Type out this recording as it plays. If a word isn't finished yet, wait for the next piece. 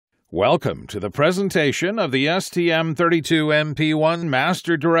Welcome to the presentation of the STM32MP1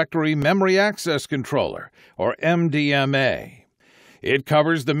 Master Directory Memory Access Controller, or MDMA. It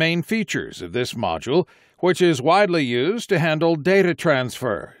covers the main features of this module, which is widely used to handle data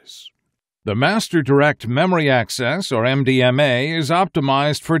transfers. The Master Direct Memory Access, or MDMA, is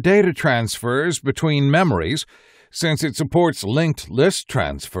optimized for data transfers between memories, since it supports linked list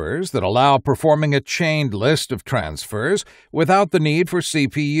transfers that allow performing a chained list of transfers without the need for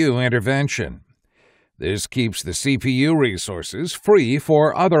CPU intervention. This keeps the CPU resources free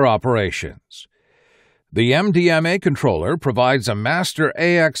for other operations. The MDMA controller provides a master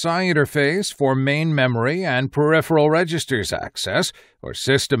AXI interface for main memory and peripheral registers access, or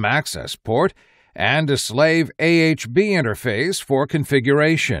system access port, and a slave AHB interface for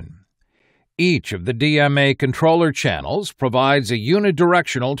configuration. Each of the DMA controller channels provides a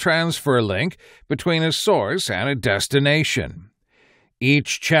unidirectional transfer link between a source and a destination.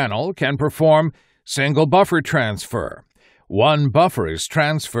 Each channel can perform single buffer transfer. One buffer is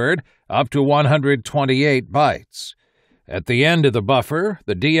transferred up to 128 bytes. At the end of the buffer,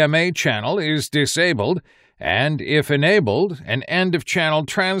 the DMA channel is disabled, and if enabled, an end-of-channel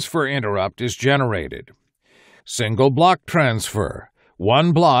transfer interrupt is generated. Single block transfer.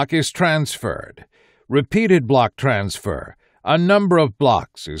 One block is transferred. Repeated block transfer. A number of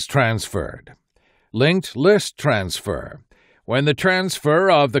blocks is transferred. Linked list transfer. When the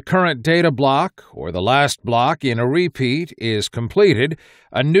transfer of the current data block or the last block in a repeat is completed,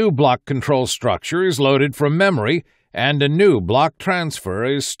 a new block control structure is loaded from memory and a new block transfer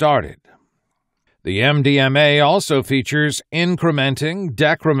is started. The MDMA also features incrementing,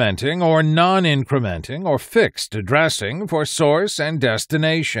 decrementing, or non-incrementing or fixed addressing for source and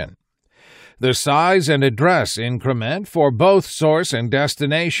destination. The size and address increment for both source and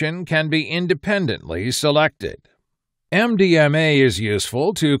destination can be independently selected. MDMA is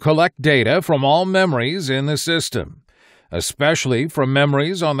useful to collect data from all memories in the system, especially from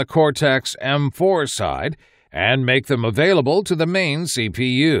memories on the Cortex-M4 side, and make them available to the main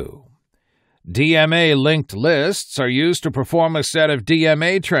CPU. DMA linked lists are used to perform a set of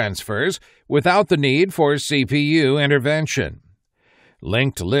DMA transfers without the need for CPU intervention.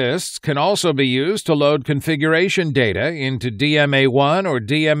 Linked lists can also be used to load configuration data into DMA1 or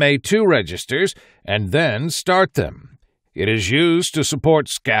DMA2 registers and then start them. It is used to support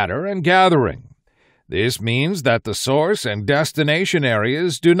scatter and gathering. This means that the source and destination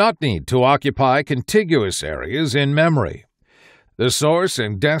areas do not need to occupy contiguous areas in memory. The source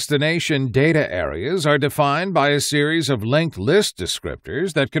and destination data areas are defined by a series of linked list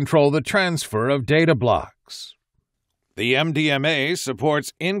descriptors that control the transfer of data blocks. The MDMA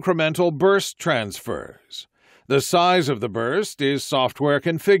supports incremental burst transfers. The size of the burst is software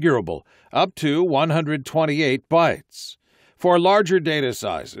configurable, up to 128 bytes. For larger data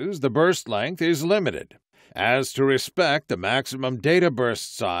sizes, the burst length is limited, as to respect the maximum data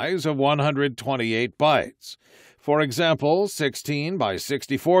burst size of 128 bytes. For example, 16 by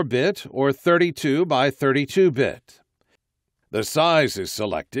 64-bit or 32 by 32-bit. The size is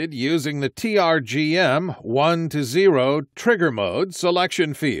selected using the TRGM 1 to 0 trigger mode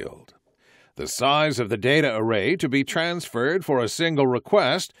selection field. The size of the data array to be transferred for a single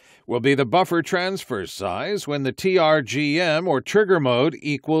request will be the buffer transfer size when the TRGM or trigger mode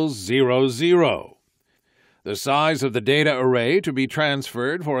equals 00. The size of the data array to be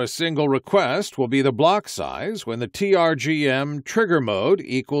transferred for a single request will be the block size when the TRGM trigger mode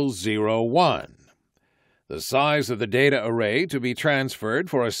equals 01. The size of the data array to be transferred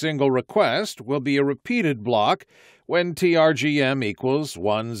for a single request will be a repeated block when TRGM equals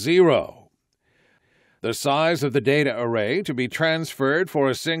 10. The size of the data array to be transferred for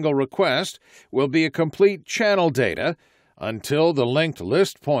a single request will be a complete channel data until the linked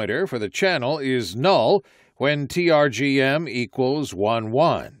list pointer for the channel is null when TRGM equals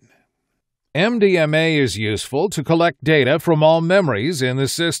 11. MDMA is useful to collect data from all memories in the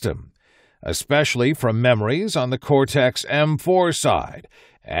system, especially from memories on the Cortex-M4 side,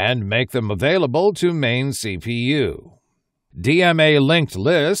 and make them available to main CPU. DMA linked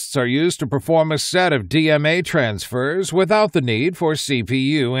lists are used to perform a set of DMA transfers without the need for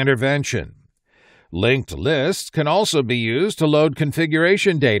CPU intervention. Linked lists can also be used to load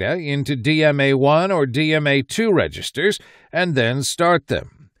configuration data into DMA1 or DMA2 registers and then start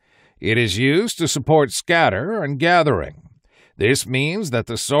them. It is used to support scatter and gathering. This means that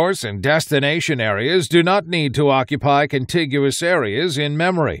the source and destination areas do not need to occupy contiguous areas in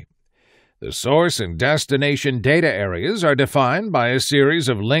memory. The source and destination data areas are defined by a series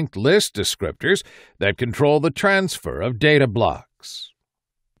of linked list descriptors that control the transfer of data blocks.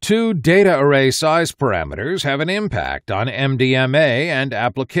 Two data array size parameters have an impact on MDMA and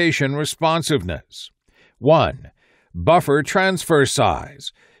application responsiveness. 1. Buffer transfer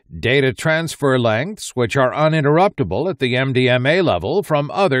size, data transfer lengths which are uninterruptible at the MDMA level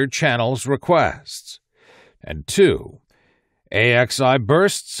from other channels' requests. And 2. AXI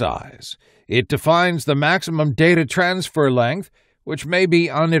burst size. It defines the maximum data transfer length which may be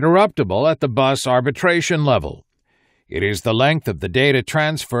uninterruptible at the bus arbitration level. It is the length of the data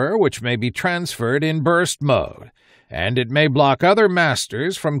transfer which may be transferred in burst mode, and it may block other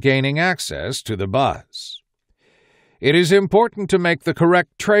masters from gaining access to the bus. It is important to make the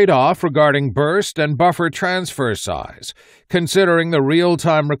correct trade-off regarding burst and buffer transfer size, considering the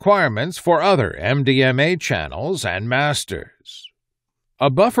real-time requirements for other MDMA channels and masters. A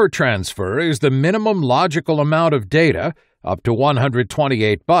buffer transfer is the minimum logical amount of data, up to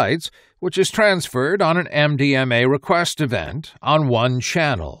 128 bytes, which is transferred on an MDMA request event on one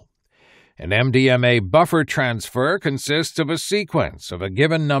channel. An MDMA buffer transfer consists of a sequence of a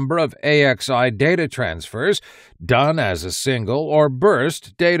given number of AXI data transfers done as a single or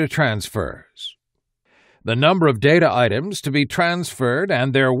burst data transfers. The number of data items to be transferred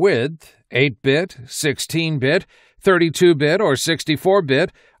and their width, 8-bit, 16-bit, 32-bit, or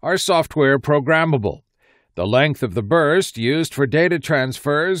 64-bit, are software programmable. The length of the burst used for data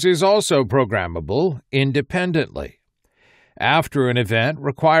transfers is also programmable independently. After an event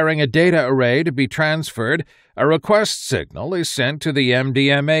requiring a data array to be transferred, a request signal is sent to the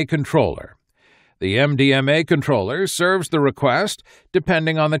MDMA controller. The MDMA controller serves the request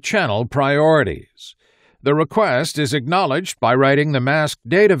depending on the channel priorities. The request is acknowledged by writing the masked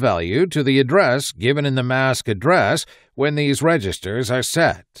data value to the address given in the mask address when these registers are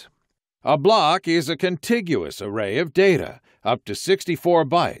set. A block is a contiguous array of data, up to 64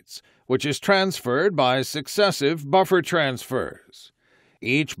 bytes, which is transferred by successive buffer transfers.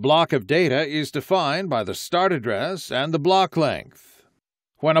 Each block of data is defined by the start address and the block length.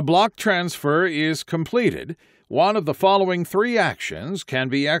 When a block transfer is completed, one of the following three actions can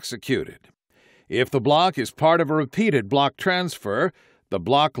be executed. If the block is part of a repeated block transfer, the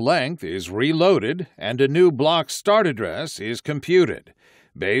block length is reloaded and a new block start address is computed,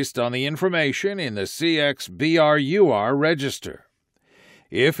 based on the information in the CXBRUR register.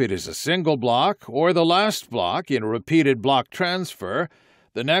 If it is a single block or the last block in a repeated block transfer,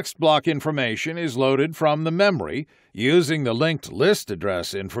 the next block information is loaded from the memory using the linked list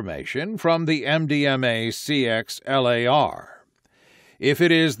address information from the MDMA CXLAR. If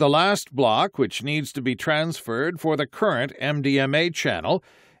it is the last block which needs to be transferred for the current MDMA channel,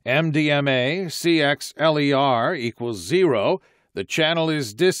 MDMA CXLER equals 0, the channel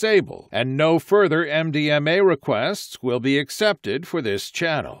is disabled and no further MDMA requests will be accepted for this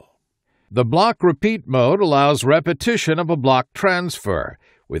channel. The block repeat mode allows repetition of a block transfer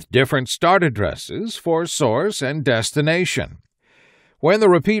with different start addresses for source and destination. When the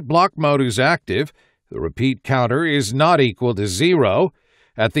repeat block mode is active, the repeat counter is not equal to 0.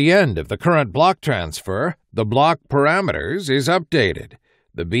 At the end of the current block transfer, the block parameters is updated,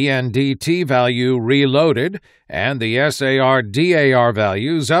 the BNDT value reloaded, and the SAR-DAR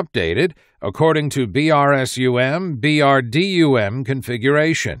values updated according to BRSUM-BRDUM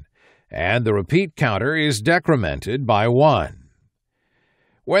configuration, and the repeat counter is decremented by 1.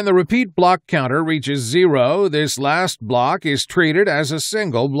 When the repeat block counter reaches 0, this last block is treated as a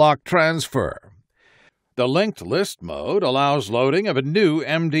single block transfer. The linked list mode allows loading of a new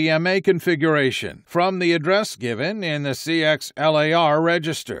MDMA configuration from the address given in the CXLAR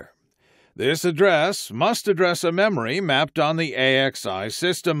register. This address must address a memory mapped on the AXI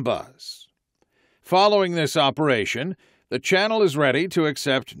system bus. Following this operation, the channel is ready to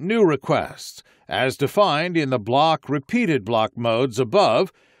accept new requests, as defined in the block repeated block modes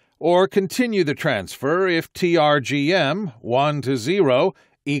above, or continue the transfer if TRGM 1 to 0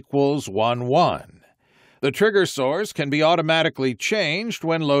 equals 1, 1. The trigger source can be automatically changed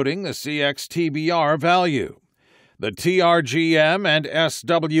when loading the CXTBR value. The TRGM and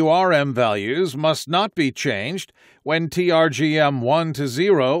SWRM values must not be changed when TRGM 1 to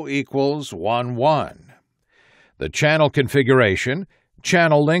 0 equals 1, 1. The channel configuration,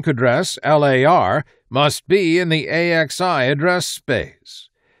 channel link address LAR, must be in the AXI address space.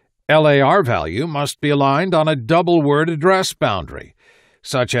 LAR value must be aligned on a double-word address boundary,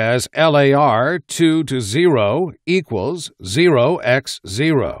 such as LAR 2 to 0 equals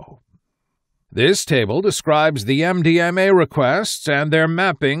 0x0. This table describes the MDMA requests and their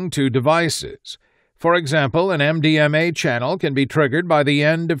mapping to devices. For example, an MDMA channel can be triggered by the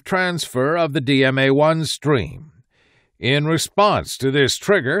end of transfer of the DMA1 stream. In response to this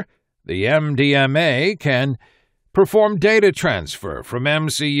trigger, the MDMA can Perform data transfer from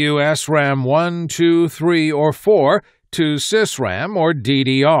MCU SRAM 1, 2, 3, or 4 to SysRAM or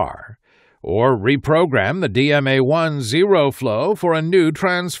DDR, or reprogram the DMA1 zero flow for a new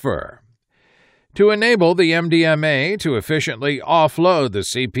transfer. To enable the MDMA to efficiently offload the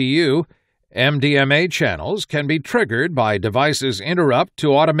CPU, MDMA channels can be triggered by devices interrupt to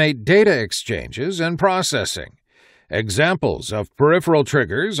automate data exchanges and processing. Examples of peripheral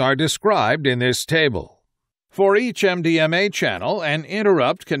triggers are described in this table. For each MDMA channel, an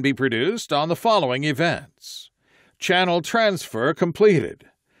interrupt can be produced on the following events: channel transfer completed,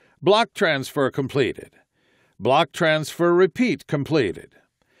 block transfer completed, block transfer repeat completed,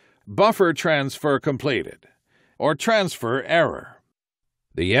 buffer transfer completed, or transfer error.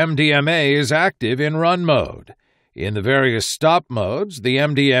 The MDMA is active in run mode. In the various stop modes, the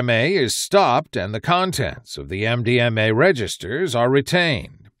MDMA is stopped and the contents of the MDMA registers are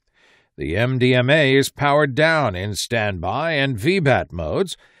retained. The MDMA is powered down in standby and VBAT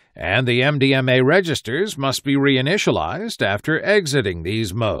modes, and the MDMA registers must be reinitialized after exiting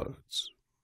these modes.